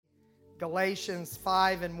Galatians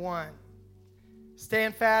 5:1.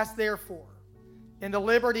 Stand fast, therefore, in the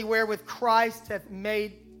liberty wherewith Christ hath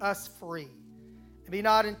made us free, and be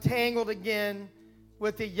not entangled again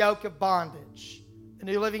with the yoke of bondage. The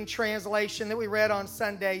New Living Translation that we read on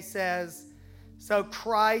Sunday says, so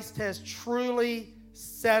Christ has truly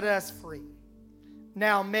set us free.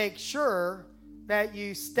 Now make sure that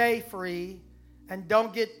you stay free and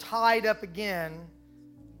don't get tied up again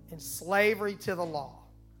in slavery to the law.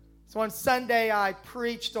 So on Sunday, I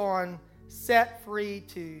preached on set free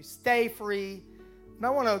to stay free. And I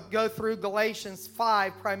want to go through Galatians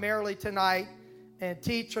 5 primarily tonight and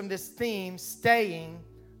teach from this theme, staying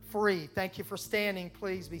free. Thank you for standing.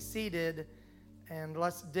 Please be seated. And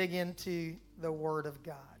let's dig into the Word of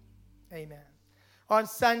God. Amen. On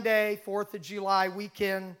Sunday, 4th of July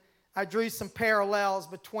weekend, I drew some parallels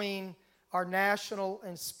between our national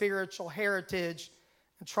and spiritual heritage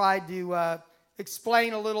and tried to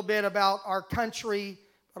explain a little bit about our country,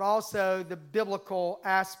 but also the biblical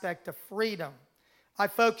aspect of freedom. I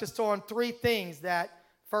focused on three things: that,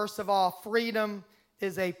 first of all, freedom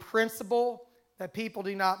is a principle, that people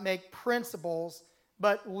do not make principles,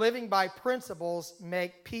 but living by principles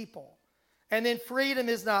make people. And then freedom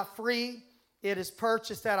is not free, it is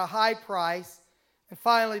purchased at a high price. And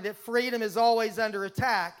finally, that freedom is always under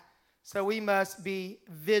attack, so we must be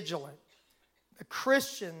vigilant. The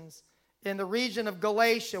Christians in the region of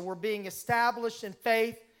Galatia were being established in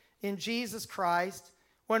faith in Jesus Christ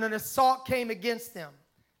when an assault came against them.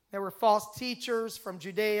 There were false teachers from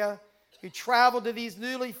Judea who traveled to these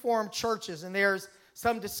newly formed churches, and there's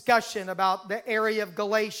some discussion about the area of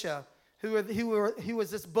Galatia. Who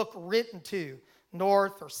was this book written to?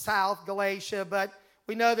 North or South Galatia? But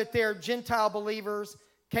we know that they're Gentile believers,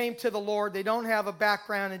 came to the Lord. They don't have a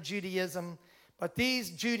background in Judaism. But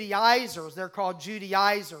these Judaizers, they're called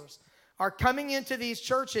Judaizers, are coming into these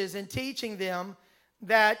churches and teaching them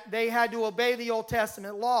that they had to obey the Old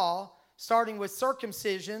Testament law, starting with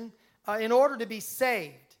circumcision, in order to be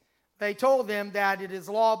saved. They told them that it is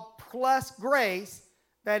law plus grace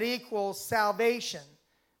that equals salvation.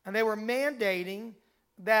 And they were mandating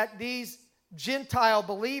that these Gentile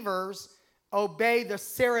believers obey the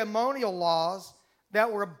ceremonial laws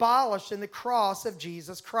that were abolished in the cross of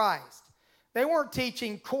Jesus Christ. They weren't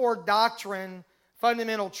teaching core doctrine,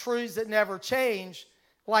 fundamental truths that never change,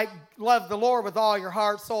 like love the Lord with all your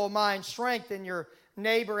heart, soul, mind, strength, and your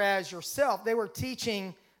neighbor as yourself. They were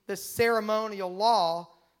teaching the ceremonial law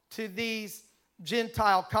to these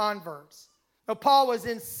Gentile converts. Now, Paul was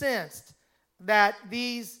incensed that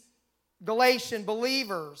these Galatian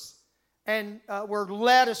believers were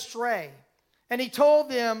led astray. And he told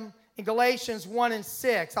them in Galatians 1 and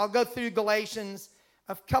 6, I'll go through Galatians,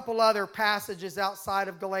 a couple other passages outside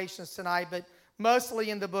of Galatians tonight, but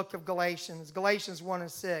mostly in the book of Galatians, Galatians 1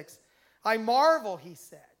 and 6. I marvel, he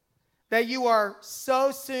said, that you are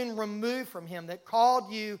so soon removed from him that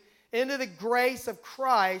called you into the grace of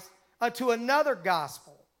Christ unto another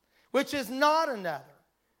gospel, which is not another.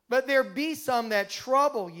 But there be some that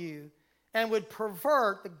trouble you and would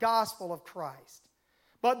pervert the gospel of Christ.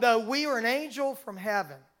 But though we or an angel from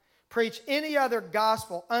heaven preach any other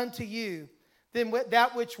gospel unto you than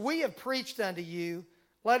that which we have preached unto you,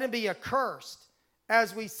 let him be accursed.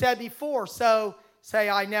 As we said before, so say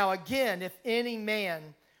I now again, if any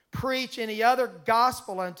man preach any other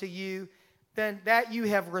gospel unto you than that you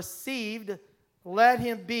have received, let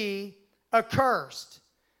him be accursed.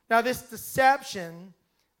 Now this deception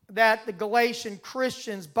that the Galatian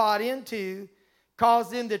Christians bought into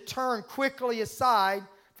caused them to turn quickly aside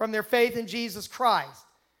from their faith in Jesus Christ.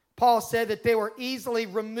 Paul said that they were easily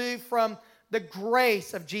removed from the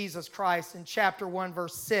grace of Jesus Christ in chapter 1,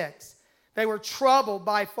 verse 6. They were troubled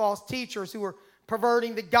by false teachers who were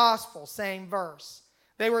perverting the gospel, same verse.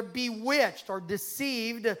 They were bewitched or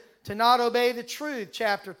deceived to not obey the truth,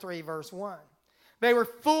 chapter 3, verse 1. They were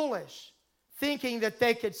foolish, thinking that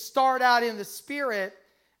they could start out in the Spirit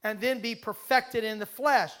and then be perfected in the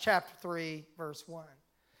flesh, chapter 3, verse 1.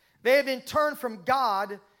 They had been turned from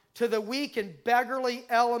God to the weak and beggarly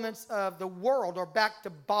elements of the world, or back to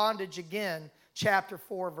bondage again, chapter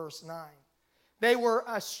 4, verse 9. They were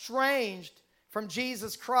estranged from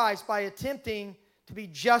Jesus Christ by attempting to be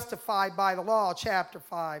justified by the law, chapter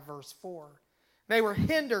 5, verse 4. They were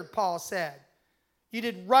hindered, Paul said. You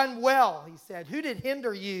did run well, he said. Who did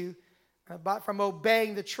hinder you from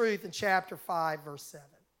obeying the truth in chapter 5, verse 7?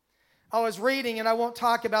 I was reading, and I won't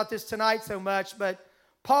talk about this tonight so much, but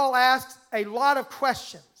Paul asks a lot of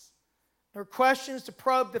questions. There are questions to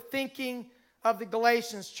probe the thinking of the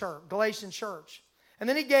Galatian church. And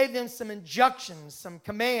then he gave them some injunctions, some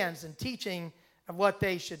commands and teaching of what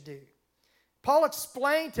they should do. Paul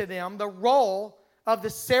explained to them the role of the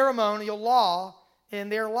ceremonial law in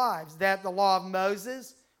their lives, that the law of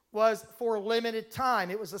Moses was for a limited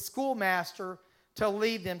time. It was a schoolmaster to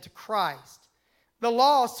lead them to Christ. The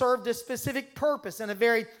law served a specific purpose and a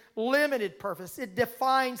very limited purpose. It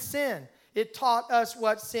defined sin. It taught us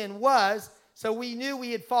what sin was, so we knew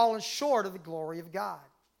we had fallen short of the glory of God.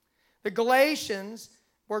 The Galatians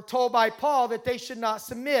were told by Paul that they should not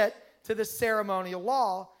submit to the ceremonial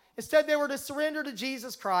law. Instead, they were to surrender to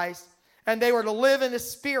Jesus Christ, and they were to live in the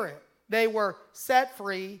Spirit. They were set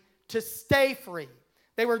free to stay free.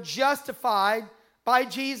 They were justified by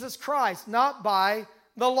Jesus Christ, not by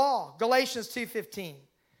the law. Galatians 2:15.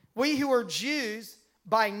 We who are Jews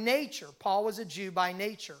by nature, Paul was a Jew by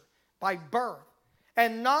nature, by birth,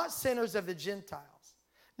 and not sinners of the Gentiles,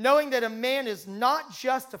 knowing that a man is not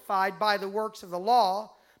justified by the works of the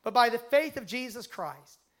law, but by the faith of Jesus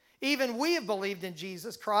Christ. Even we have believed in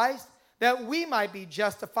Jesus Christ, that we might be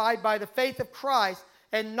justified by the faith of Christ,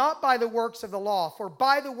 and not by the works of the law. For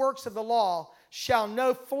by the works of the law shall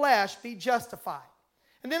no flesh be justified.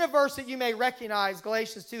 And then a verse that you may recognize,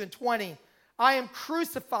 Galatians 2:20. I am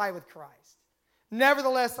crucified with Christ.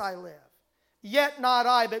 Nevertheless I live. Yet not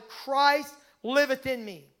I, but Christ liveth in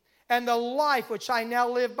me. And the life which I now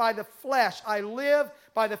live by the flesh, I live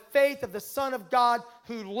by the faith of the Son of God,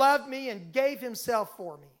 who loved me and gave himself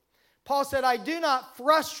for me. Paul said, I do not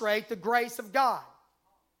frustrate the grace of God.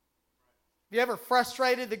 Have you ever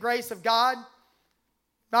frustrated the grace of God?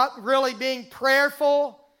 Not really being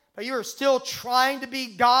prayerful, but you are still trying to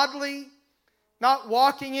be godly, not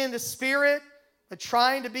walking in the Spirit, but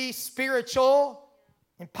trying to be spiritual.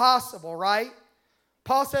 Impossible, right?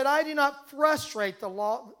 Paul said, I do not frustrate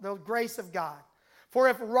the grace of God. For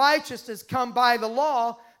if righteousness come by the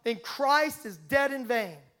law, then Christ is dead in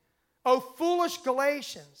vain. O foolish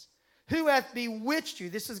Galatians, who hath bewitched you?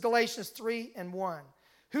 This is Galatians 3:1.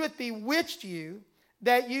 Who hath bewitched you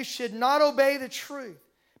that you should not obey the truth,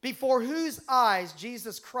 before whose eyes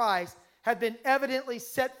Jesus Christ hath been evidently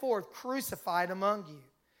set forth, crucified among you?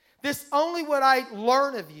 This only would I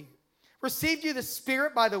learn of you. Received you the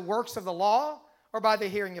Spirit by the works of the law, or by the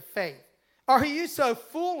hearing of faith? Are you so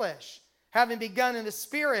foolish? Having begun in the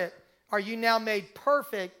Spirit, are you now made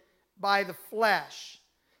perfect by the flesh?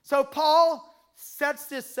 So Paul sets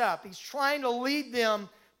this up. He's trying to lead them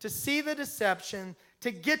to see the deception,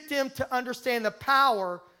 to get them to understand the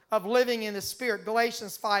power of living in the Spirit.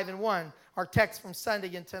 Galatians 5:1, our text from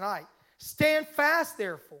Sunday and tonight. Stand fast,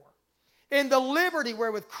 therefore, in the liberty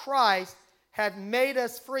wherewith Christ hath made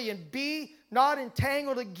us free, and be not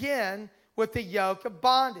entangled again with the yoke of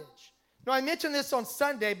bondage. Now, I mentioned this on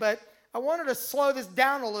Sunday, but I wanted to slow this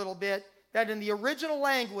down a little bit, that in the original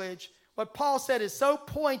language, what Paul said is so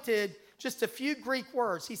pointed, just a few Greek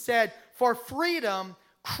words. He said, for freedom,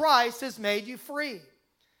 Christ has made you free.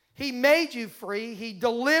 He made you free. He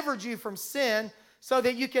delivered you from sin so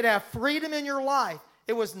that you could have freedom in your life.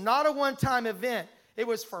 It was not a one-time event. It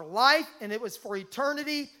was for life, and it was for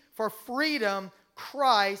eternity. For freedom,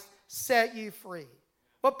 Christ set you free.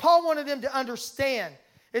 What Paul wanted them to understand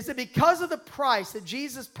is that because of the price that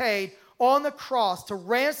Jesus paid on the cross to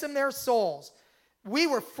ransom their souls, we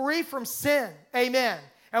were free from sin. Amen.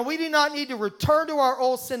 And we do not need to return to our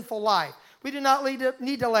old sinful life. We do not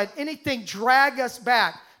need to let anything drag us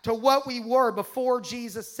back to what we were before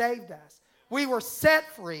Jesus saved us. We were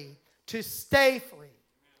set free to stay free.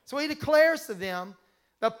 So he declares to them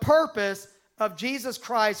the purpose of Jesus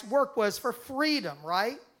Christ's work was for freedom,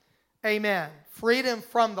 right? Amen. Freedom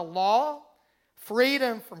from the law,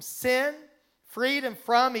 freedom from sin, freedom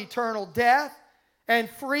from eternal death, and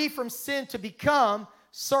free from sin to become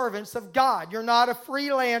servants of God. You're not a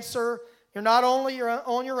freelancer. You're not only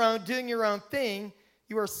on your own, doing your own thing.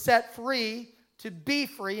 You are set free to be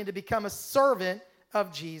free and to become a servant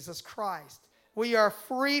of Jesus Christ. We are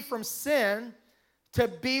free from sin to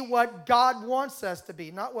be what God wants us to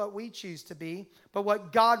be. Not what we choose to be, but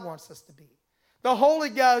what God wants us to be. The Holy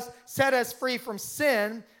Ghost set us free from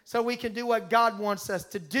sin so we can do what God wants us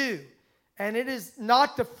to do. And it is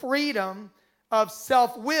not the freedom of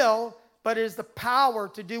self-will, but it is the power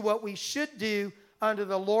to do what we should do under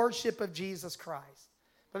the lordship of Jesus Christ.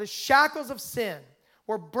 For the shackles of sin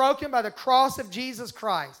were broken by the cross of Jesus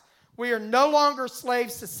Christ. We are no longer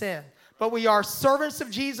slaves to sin, but we are servants of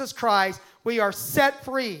Jesus Christ. We are set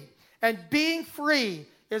free. And being free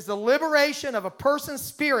is the liberation of a person's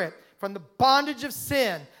spirit from the bondage of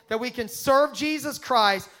sin, that we can serve Jesus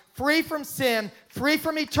Christ, free from sin, free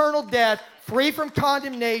from eternal death, free from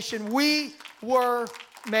condemnation. We were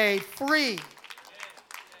made free.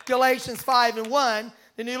 Galatians 5:1,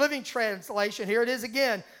 the New Living Translation. Here it is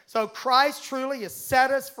again. So Christ truly has set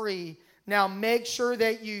us free. Now make sure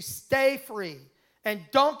that you stay free and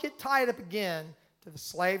don't get tied up again to the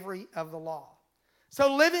slavery of the law.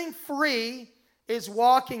 So living free is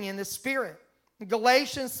walking in the Spirit. In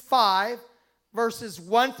Galatians 5, verses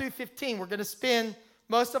 1 through 15, we're going to spend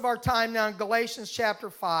most of our time now in Galatians chapter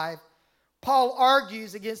 5. Paul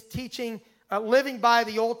argues against teaching living by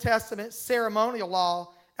the Old Testament ceremonial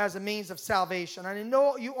law as a means of salvation. And I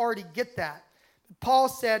know you already get that. Paul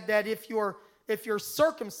said that if you're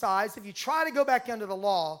circumcised, if you try to go back under the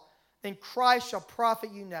law, then Christ shall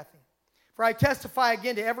profit you nothing. For I testify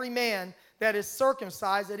again to every man that is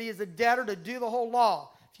circumcised that he is a debtor to do the whole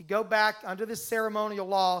law. If you go back under the ceremonial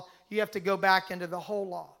law, you have to go back into the whole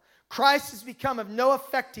law. Christ has become of no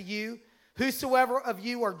effect to you. Whosoever of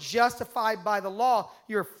you are justified by the law,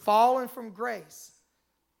 you're fallen from grace.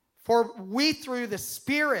 For we through the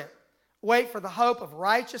Spirit wait for the hope of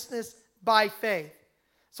righteousness by faith.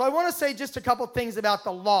 So I want to say just a couple things about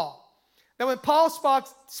the law. Now when Paul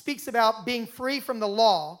speaks about being free from the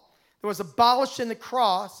law, that was abolished in the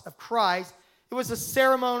cross of Christ, it was a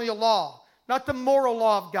ceremonial law, not the moral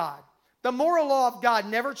law of God. The moral law of God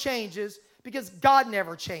never changes because God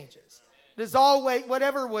never changes. It is always,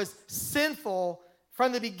 whatever was sinful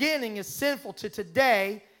from the beginning is sinful to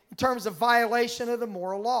today in terms of violation of the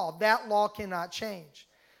moral law. That law cannot change.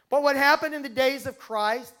 But what happened in the days of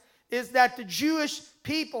Christ is that the Jewish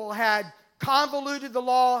people had convoluted the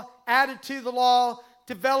law, added to the law,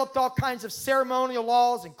 developed all kinds of ceremonial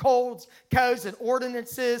laws and codes and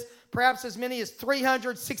ordinances, perhaps as many as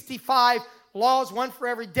 365 laws, one for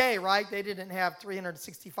every day, right? They didn't have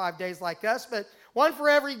 365 days like us, but one for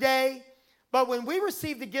every day. But when we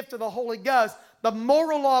received the gift of the Holy Ghost, the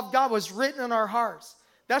moral law of God was written in our hearts.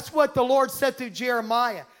 That's what the Lord said through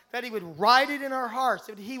Jeremiah, that he would write it in our hearts,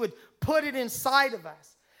 that he would put it inside of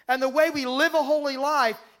us. And the way we live a holy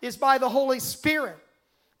life is by the Holy Spirit.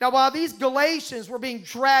 Now, while these Galatians were being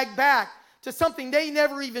dragged back to something they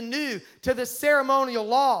never even knew, to the ceremonial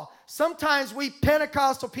law, sometimes we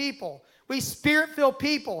Pentecostal people, we Spirit-filled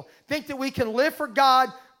people, think that we can live for God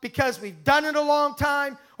because we've done it a long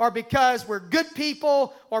time, or because we're good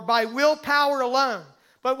people, or by willpower alone.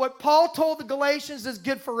 But what Paul told the Galatians is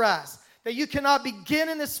good for us, that you cannot begin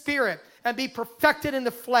in the Spirit and be perfected in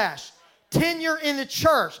the flesh. Tenure in the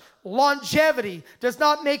church, longevity does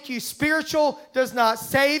not make you spiritual, does not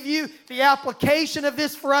save you. The application of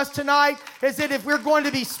this for us tonight is that if we're going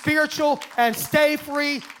to be spiritual and stay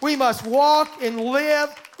free, we must walk and live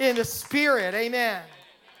in the Spirit. Amen.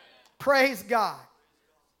 Praise God.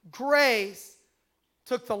 Grace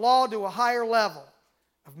took the law to a higher level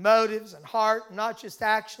of motives and heart, not just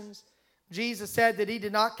actions. Jesus said that he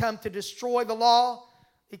did not come to destroy the law.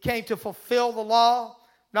 He came to fulfill the law.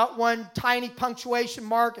 Not one tiny punctuation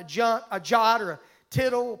mark, a jot or a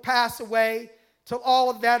tittle will pass away till all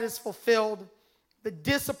of that is fulfilled. The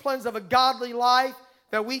disciplines of a godly life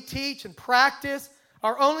that we teach and practice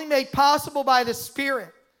are only made possible by the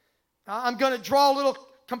Spirit. I'm going to draw a little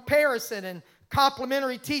comparison and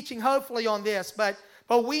complementary teaching hopefully on this, but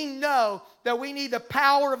we know that we need the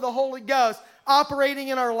power of the Holy Ghost operating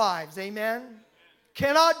in our lives. Amen?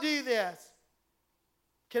 Cannot do this.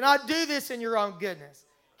 Cannot do this in your own goodness.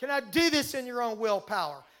 Cannot do this in your own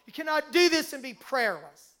willpower. You cannot do this and be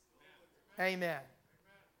prayerless. Amen.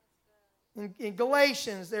 In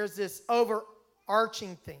Galatians, there's this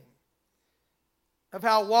overarching theme of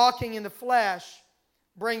how walking in the flesh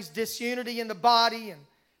brings disunity in the body and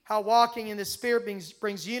how walking in the Spirit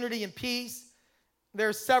brings unity and peace.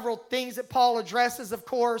 There's several things that Paul addresses, of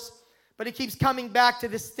course, but he keeps coming back to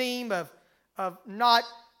this theme of not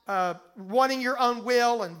wanting your own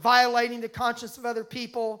will and violating the conscience of other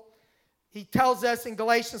people. He tells us in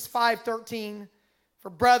Galatians 5:13, for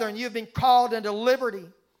brethren, you have been called into liberty.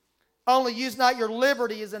 Only use not your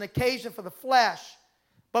liberty as an occasion for the flesh,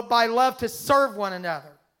 but by love to serve one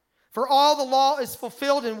another. For all the law is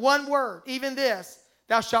fulfilled in one word, even this,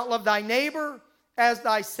 thou shalt love thy neighbor as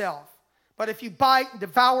thyself. But if you bite and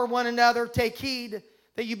devour one another, take heed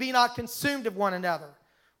that you be not consumed of one another.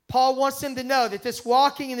 Paul wants them to know that this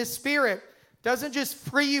walking in the Spirit doesn't just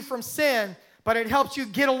free you from sin, but it helps you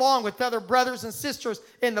get along with other brothers and sisters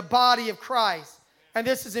in the body of Christ. And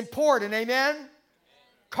this is important, amen?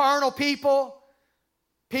 Carnal people,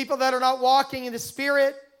 people that are not walking in the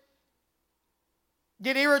Spirit,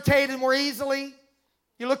 get irritated more easily.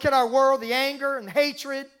 You look at our world, the anger and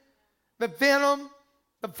hatred, the venom,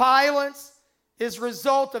 the violence is a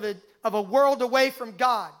result of a world away from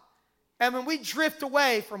God. And when we drift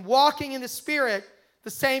away from walking in the Spirit,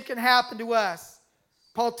 the same can happen to us.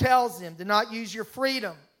 Paul tells them to not use your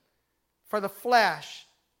freedom for the flesh.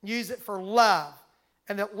 Use it for love.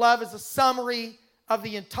 And that love is a summary of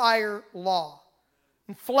the entire law.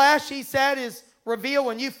 And flesh, he said, is revealed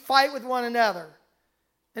when you fight with one another.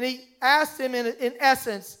 And he asked him in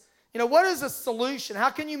essence, what is the solution? How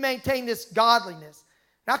can you maintain this godliness?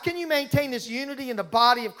 How can you maintain this unity in the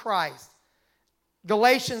body of Christ?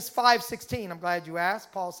 Galatians 5:16, I'm glad you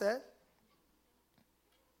asked, Paul said.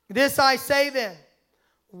 This I say then,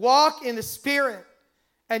 walk in the Spirit,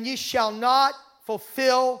 and ye shall not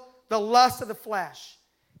fulfill the lust of the flesh.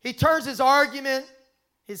 He turns his argument,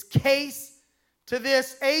 his case, to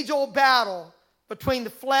this age-old battle between the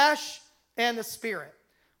flesh and the Spirit.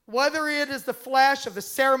 Whether it is the flesh of the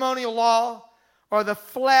ceremonial law, or the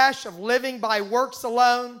flesh of living by works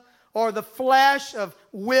alone, or the flesh of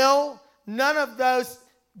will, none of those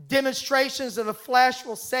demonstrations of the flesh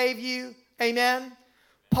will save you. Amen?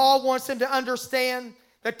 Paul wants them to understand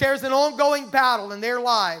that there's an ongoing battle in their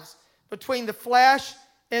lives between the flesh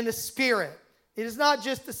and the Spirit. It is not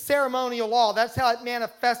just the ceremonial law. That's how it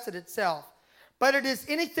manifested itself. But it is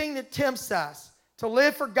anything that tempts us to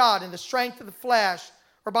live for God in the strength of the flesh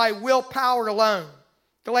or by willpower alone.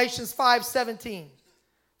 Galatians 5:17.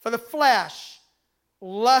 For the flesh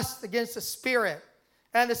lusts against the Spirit,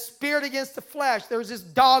 and the Spirit against the flesh. There's this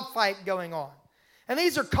dogfight going on. And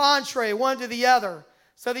these are contrary one to the other,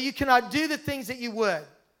 so that you cannot do the things that you would.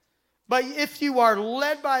 But if you are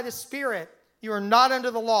led by the Spirit, you are not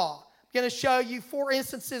under the law. I'm going to show you 4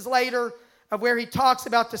 instances later of where he talks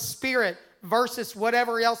about the Spirit versus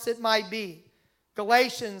whatever else it might be.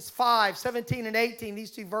 Galatians 5:17 and 18,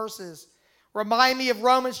 these 2 verses remind me of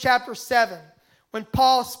Romans chapter 7, when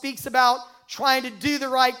Paul speaks about trying to do the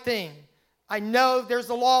right thing. I know there's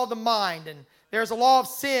the law of the mind, and there's a law of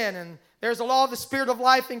sin, and there's a law of the Spirit of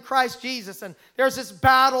life in Christ Jesus, and there's this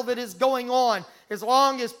battle that is going on. As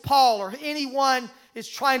long as Paul or anyone is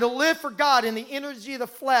trying to live for God in the energy of the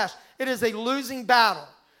flesh, it is a losing battle.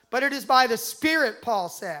 But it is by the Spirit, Paul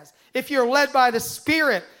says. If you're led by the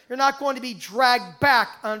Spirit, you're not going to be dragged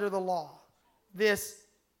back under the law. This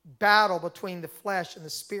battle between the flesh and the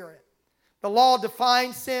Spirit. The law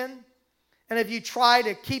defines sin, and if you try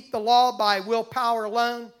to keep the law by willpower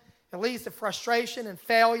alone, it leads to frustration and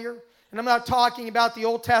failure. And I'm not talking about the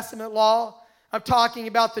Old Testament law. I'm talking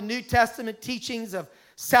about the New Testament teachings of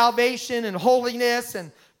salvation and holiness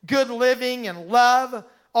and good living and love.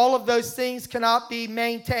 All of those things cannot be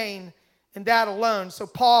maintained in that alone. So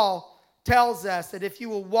Paul tells us that if you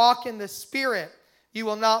will walk in the Spirit, you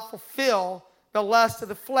will not fulfill the lust of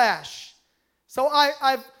the flesh. So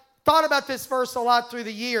I've thought about this verse a lot through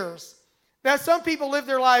the years. Now, some people live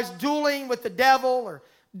their lives dueling with the devil or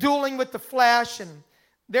dueling with the flesh, and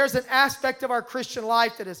there's an aspect of our Christian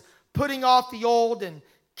life that is putting off the old and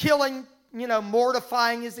killing,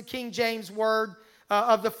 mortifying is the King James word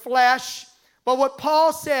of the flesh. But what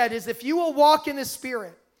Paul said is if you will walk in the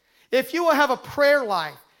Spirit, if you will have a prayer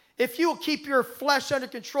life, if you will keep your flesh under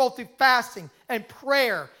control through fasting and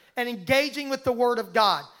prayer and engaging with the Word of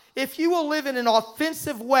God, if you will live in an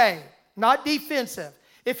offensive way, not defensive,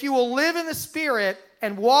 if you will live in the Spirit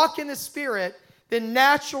and walk in the Spirit, then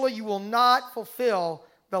naturally you will not fulfill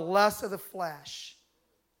the lust of the flesh.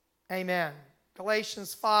 Amen.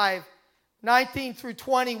 Galatians 5:19 through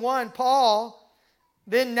 21, Paul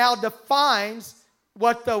then now defines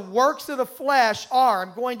what the works of the flesh are.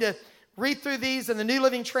 I'm going to read through these in the New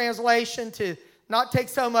Living Translation to not take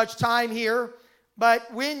so much time here.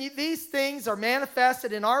 But when these things are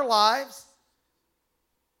manifested in our lives,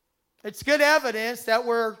 it's good evidence that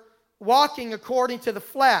we're walking according to the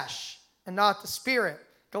flesh and not the Spirit.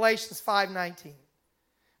 Galatians 5:19.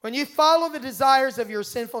 When you follow the desires of your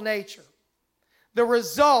sinful nature, the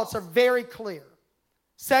results are very clear.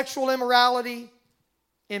 Sexual immorality,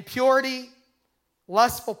 impurity,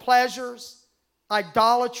 lustful pleasures,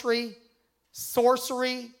 idolatry,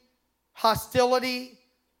 sorcery, hostility,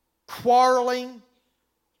 quarreling,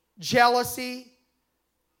 jealousy,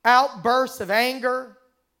 outbursts of anger,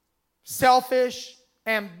 selfish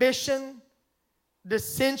ambition,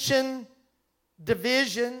 dissension,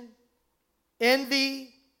 division,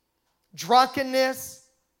 envy, drunkenness,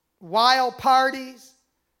 wild parties,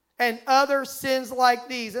 and other sins like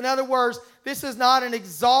these. In other words, this is not an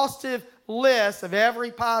exhaustive list of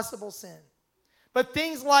every possible sin. But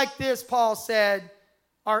things like this, Paul said,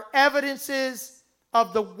 are evidences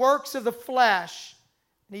of the works of the flesh.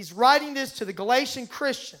 And he's writing this to the Galatian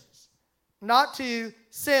Christians, not to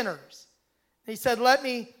sinners. And he said, let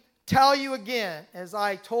me tell you again, as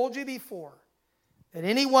I told you before, that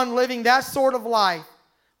anyone living that sort of life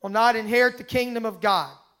will not inherit the kingdom of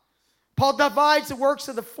God. Paul divides the works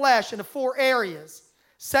of the flesh into 4 areas: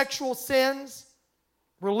 sexual sins,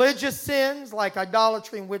 religious sins like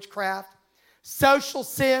idolatry and witchcraft, Social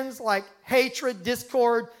sins like hatred,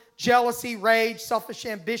 discord, jealousy, rage, selfish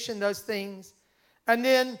ambition, those things. And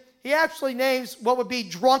then he actually names what would be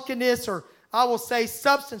drunkenness, or I will say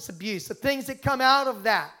substance abuse, the things that come out of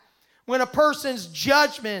that. When a person's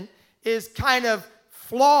judgment is kind of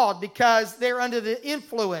flawed because they're under the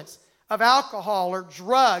influence of alcohol or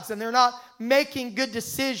drugs and they're not making good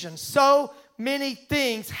decisions. So many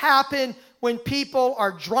things happen when people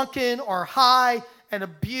are drunken or high and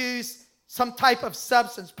abuse some type of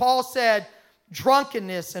substance. Paul said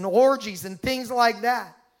drunkenness and orgies and things like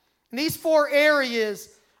that. And these four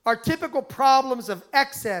areas are typical problems of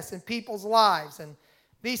excess in people's lives. And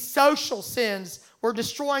these social sins were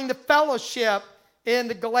destroying the fellowship in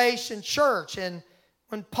the Galatian church. And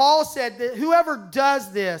when Paul said that whoever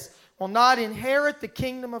does this will not inherit the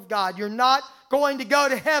kingdom of God. You're not going to go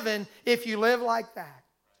to heaven if you live like that.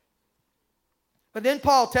 But then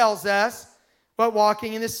Paul tells us what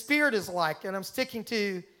walking in the Spirit is like. And I'm sticking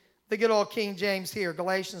to the good old King James here,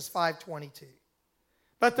 Galatians 5:22.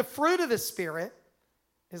 But the fruit of the Spirit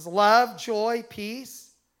is love, joy,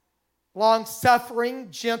 peace, long-suffering,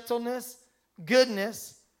 gentleness,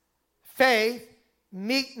 goodness, faith,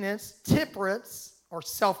 meekness, temperance, or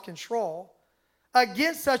self-control.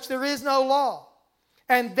 Against such there is no law.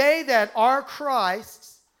 And they that are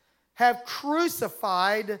Christ's have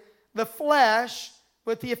crucified the flesh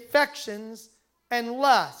with the affections and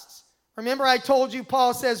lusts. Remember, I told you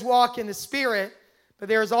Paul says walk in the Spirit, but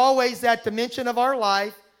there's always that dimension of our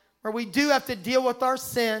life where we do have to deal with our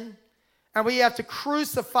sin and we have to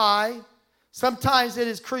crucify. Sometimes it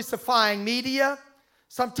is crucifying media.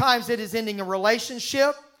 Sometimes it is ending a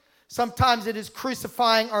relationship. Sometimes it is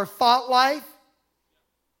crucifying our thought life.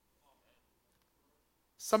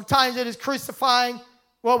 Sometimes it is crucifying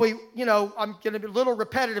what we, I'm going to be a little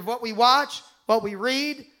repetitive, what we watch, what we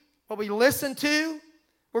read, what we listen to.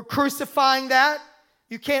 We're crucifying that.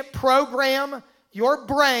 You can't program your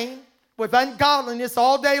brain with ungodliness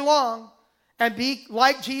all day long and be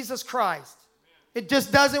like Jesus Christ. It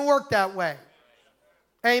just doesn't work that way.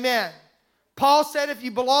 Amen. Paul said if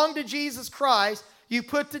you belong to Jesus Christ, you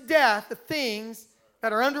put to death the things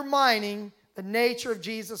that are undermining the nature of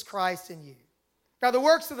Jesus Christ in you. Now, the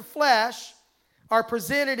works of the flesh are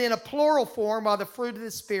presented in a plural form, while the fruit of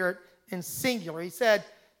the Spirit in singular. He said,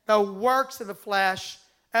 the works of the flesh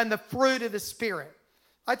and the fruit of the Spirit.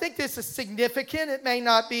 I think this is significant. It may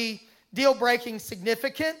not be deal-breaking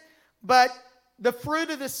significant, but the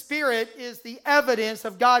fruit of the Spirit is the evidence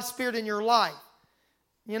of God's Spirit in your life.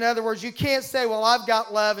 In other words, you can't say, well, I've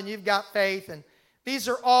got love and you've got faith. And these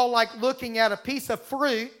are all like looking at a piece of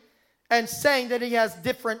fruit and saying that it has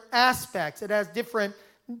different aspects. It has different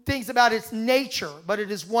things about its nature, but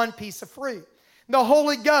it is one piece of fruit. The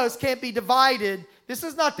Holy Ghost can't be divided. This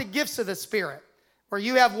is not the gifts of the Spirit, where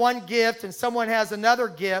you have one gift and someone has another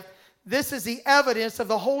gift. This is the evidence of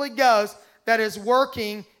the Holy Ghost that is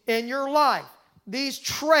working in your life. These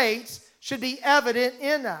traits should be evident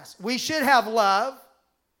in us. We should have love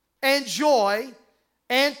and joy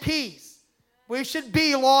and peace. We should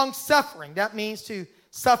be long-suffering. That means to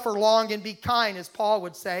suffer long and be kind, as Paul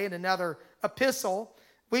would say in another epistle.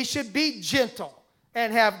 We should be gentle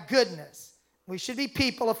and have goodness. We should be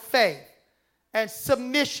people of faith and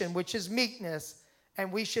submission, which is meekness.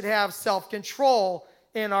 And we should have self-control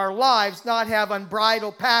in our lives, not have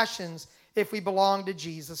unbridled passions if we belong to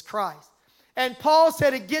Jesus Christ. And Paul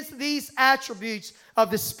said against these attributes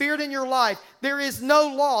of the Spirit in your life, there is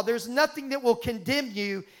no law. There's nothing that will condemn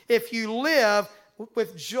you if you live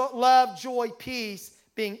with love, joy, peace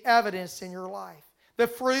being evidenced in your life. The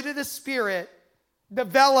fruit of the Spirit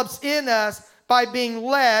develops in us by being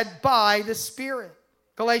led by the Spirit.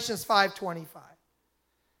 Galatians 5:25.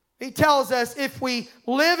 He tells us if we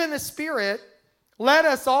live in the Spirit, let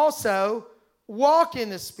us also walk in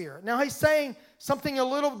the Spirit. Now he's saying something a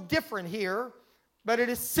little different here, but it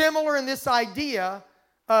is similar in this idea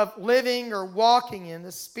of living or walking in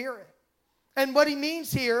the Spirit. And what he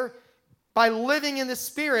means here by living in the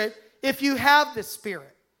Spirit, if you have the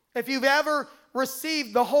Spirit, if you've ever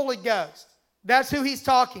received the Holy Ghost, that's who he's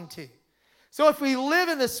talking to. So if we live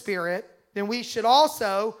in the Spirit, then we should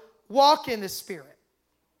also walk in the Spirit.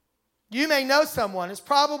 You may know someone, it's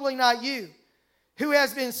probably not you, who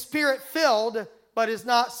has been Spirit-filled but is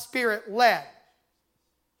not Spirit-led.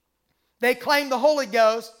 They claim the Holy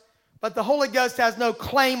Ghost, but the Holy Ghost has no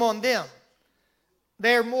claim on them.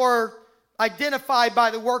 They're more identified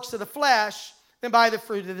by the works of the flesh than by the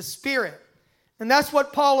fruit of the Spirit. And that's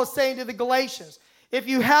what Paul is saying to the Galatians. If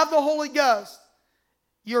you have the Holy Ghost,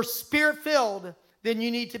 you're Spirit-filled, then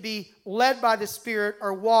you need to be led by the Spirit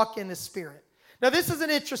or walk in the Spirit. Now, this is an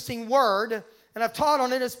interesting word and I've taught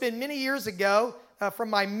on it. It's been many years ago from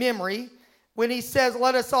my memory when he says,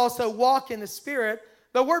 let us also walk in the Spirit.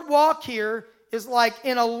 The word walk here is like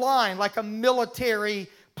in a line, like a military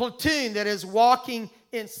platoon that is walking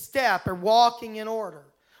in step or walking in order.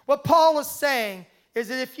 What Paul is saying is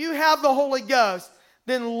that if you have the Holy Ghost,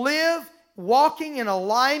 then live walking in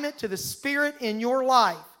alignment to the Spirit in your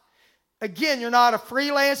life. Again, you're not a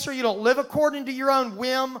freelancer. You don't live according to your own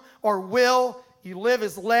whim or will. You live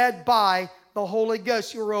as led by the Holy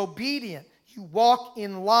Ghost. You're obedient. You walk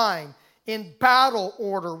in line, in battle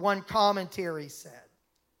order, one commentary said.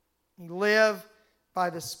 You live by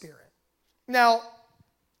the Spirit. Now,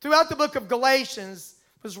 throughout the book of Galatians,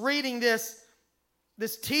 I was reading this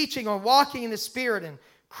teaching on walking in the Spirit and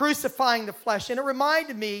crucifying the flesh, and it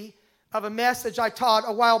reminded me of a message I taught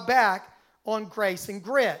a while back on grace and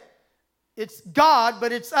grit. It's God,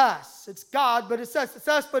 but it's us. It's God, but it's us. It's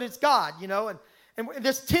us, but it's God, you know. And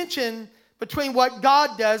this tension between what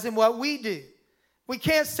God does and what we do. We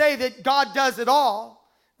can't say that God does it all.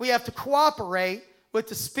 We have to cooperate with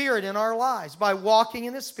the Spirit in our lives by walking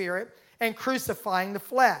in the Spirit and crucifying the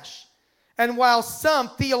flesh. And while some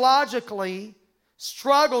theologically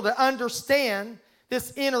struggle to understand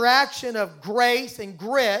this interaction of grace and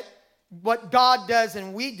grit, what God does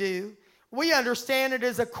and we do, we understand it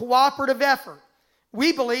as a cooperative effort.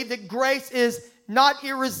 We believe that grace is not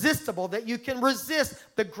irresistible, that you can resist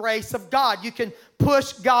the grace of God. You can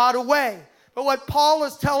push God away. But what Paul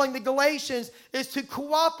is telling the Galatians is to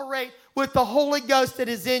cooperate with the Holy Ghost that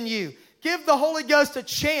is in you. Give the Holy Ghost a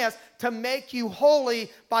chance to make you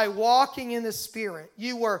holy by walking in the Spirit.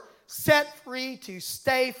 You were set free to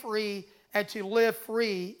stay free and to live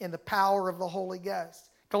free in the power of the Holy Ghost.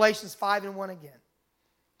 Galatians 5:1 again.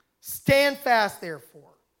 Stand fast,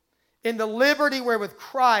 therefore, in the liberty wherewith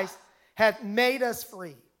Christ hath made us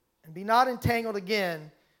free, and be not entangled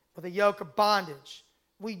again with a yoke of bondage.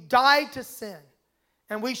 We died to sin,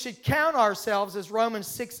 and we should count ourselves, as Romans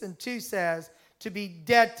 6:2 says, to be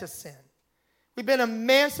dead to sin. We've been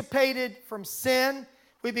emancipated from sin.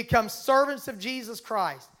 We become servants of Jesus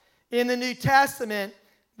Christ. In the New Testament,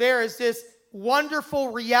 there is this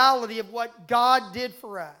wonderful reality of what God did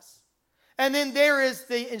for us. And then there is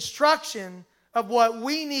the instruction of what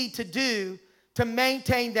we need to do to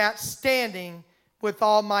maintain that standing with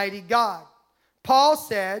Almighty God. Paul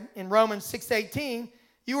said in Romans 6:18,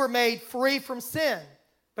 you were made free from sin,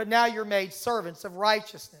 but now you're made servants of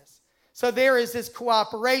righteousness. So there is this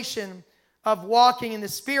cooperation of walking in the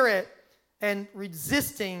Spirit and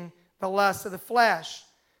resisting the lust of the flesh.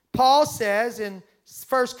 Paul says in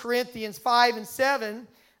 1 Corinthians 5:7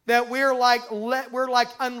 that we're like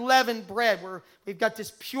unleavened bread. We've got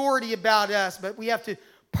this purity about us, but we have to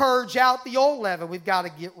purge out the old leaven. We've got to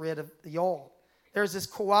get rid of the old. There's this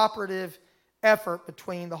cooperative effort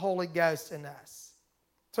between the Holy Ghost and us.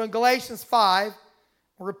 So in Galatians 5,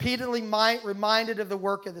 we're repeatedly reminded of the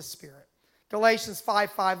work of the Spirit. Galatians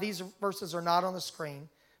 5:5, these verses are not on the screen,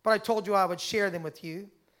 but I told you I would share them with you.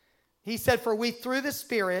 He said, for we through the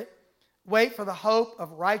Spirit wait for the hope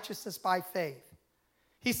of righteousness by faith.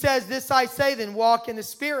 He says, this I say then, walk in the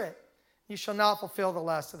Spirit. You shall not fulfill the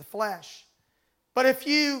lust of the flesh. But if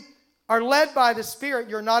you are led by the Spirit,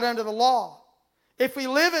 you're not under the law. If we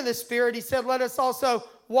live in the Spirit, he said, let us also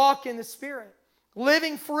walk in the Spirit.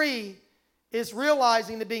 Living free is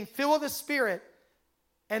realizing that being filled with the Spirit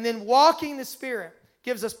and then walking in the Spirit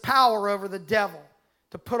gives us power over the devil,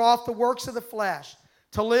 to put off the works of the flesh,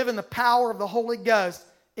 to live in the power of the Holy Ghost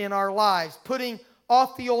in our lives, putting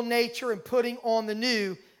off the old nature and putting on the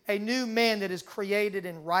new, a new man that is created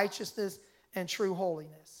in righteousness and true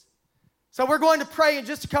holiness. So we're going to pray in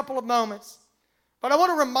just a couple of moments, but I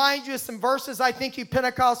want to remind you of some verses I think you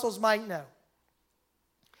Pentecostals might know.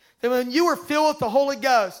 That when you were filled with the Holy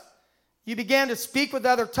Ghost, you began to speak with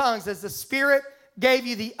other tongues as the Spirit gave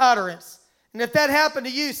you the utterance. And if that happened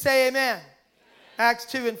to you, say amen. Amen. Acts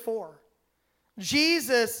 2:4.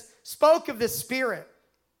 Jesus spoke of the Spirit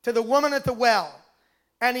to the woman at the well.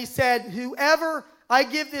 And he said, whoever I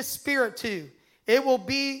give this Spirit to, it will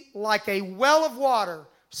be like a well of water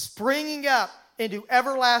springing up into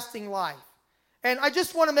everlasting life. And I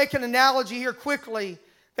just want to make an analogy here quickly,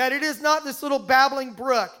 that it is not this little babbling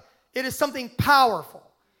brook. It is something powerful.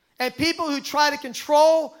 And people who try to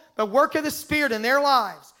control the work of the Spirit in their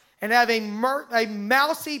lives and have a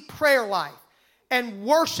mousy prayer life and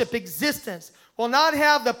worship existence will not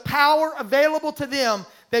have the power available to them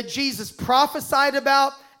that Jesus prophesied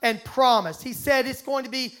about and promised. He said it's going to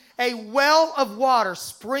be a well of water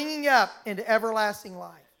springing up into everlasting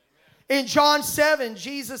life. In John 7,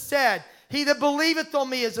 Jesus said, he that believeth on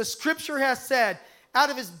me, as the scripture has said, out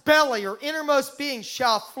of his belly or innermost being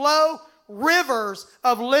shall flow rivers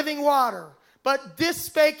of living water. But this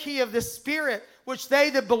spake he of the Spirit, which they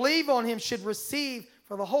that believe on him should receive,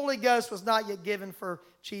 for the Holy Ghost was not yet given, for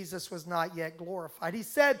Jesus was not yet glorified. He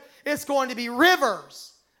said it's going to be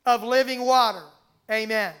rivers of living water.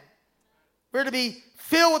 Amen. We're to be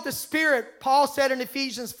filled with the Spirit. Paul said in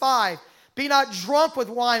Ephesians 5, be not drunk with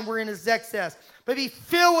wine wherein is excess, but be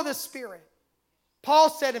filled with the Spirit. Paul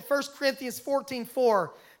said in 1 Corinthians 14:4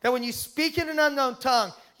 that when you speak in an unknown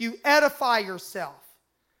tongue, you edify yourself.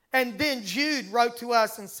 And then Jude wrote to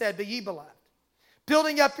us and said, but ye beloved,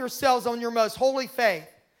 building up yourselves on your most holy faith,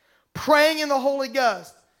 praying in the Holy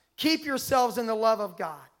Ghost, keep yourselves in the love of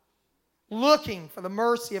God, looking for the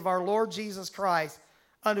mercy of our Lord Jesus Christ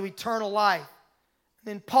unto eternal life.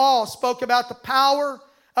 And then Paul spoke about the power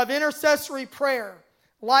of intercessory prayer.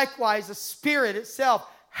 Likewise, the Spirit itself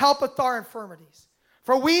helpeth our infirmities.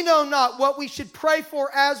 For we know not what we should pray for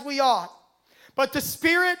as we ought, but the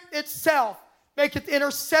Spirit itself maketh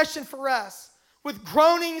intercession for us with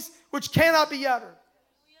groanings which cannot be uttered.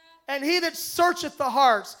 And he that searcheth the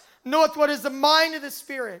hearts knoweth what is the mind of the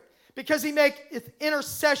Spirit, because he maketh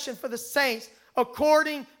intercession for the saints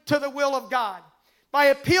according to the will of God. My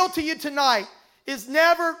appeal to you tonight is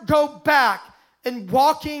never go back and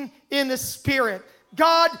walking in the Spirit.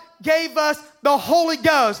 God gave us the Holy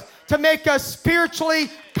Ghost to make us spiritually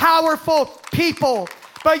powerful people.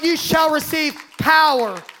 But you shall receive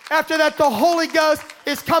power. After that, the Holy Ghost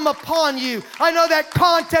is come upon you. I know that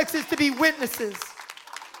context is to be witnesses.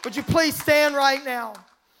 Would you please stand right now?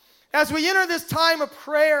 As we enter this time of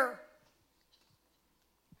prayer,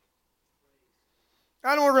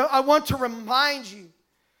 I want to remind you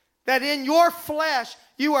that in your flesh,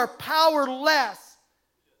 you are powerless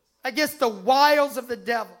against the wiles of the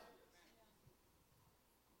devil.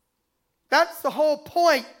 That's the whole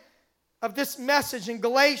point of this message in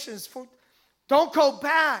Galatians. Don't go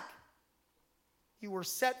back. You were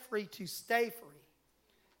set free to stay free.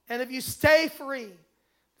 And if you stay free,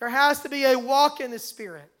 there has to be a walk in the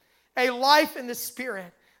Spirit, a life in the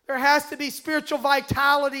Spirit. There has to be spiritual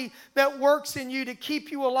vitality that works in you to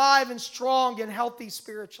keep you alive and strong and healthy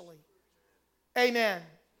spiritually. Amen.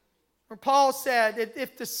 Where Paul said,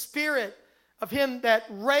 if the Spirit of him that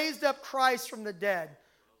raised up Christ from the dead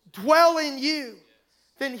dwell in you,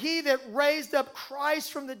 then he that raised up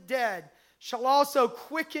Christ from the dead shall also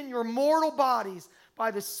quicken your mortal bodies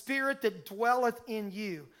by the Spirit that dwelleth in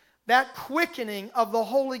you. That quickening of the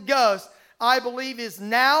Holy Ghost, I believe, is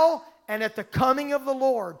now and at the coming of the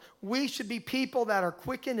Lord. We should be people that are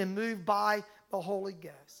quickened and moved by the Holy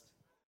Ghost.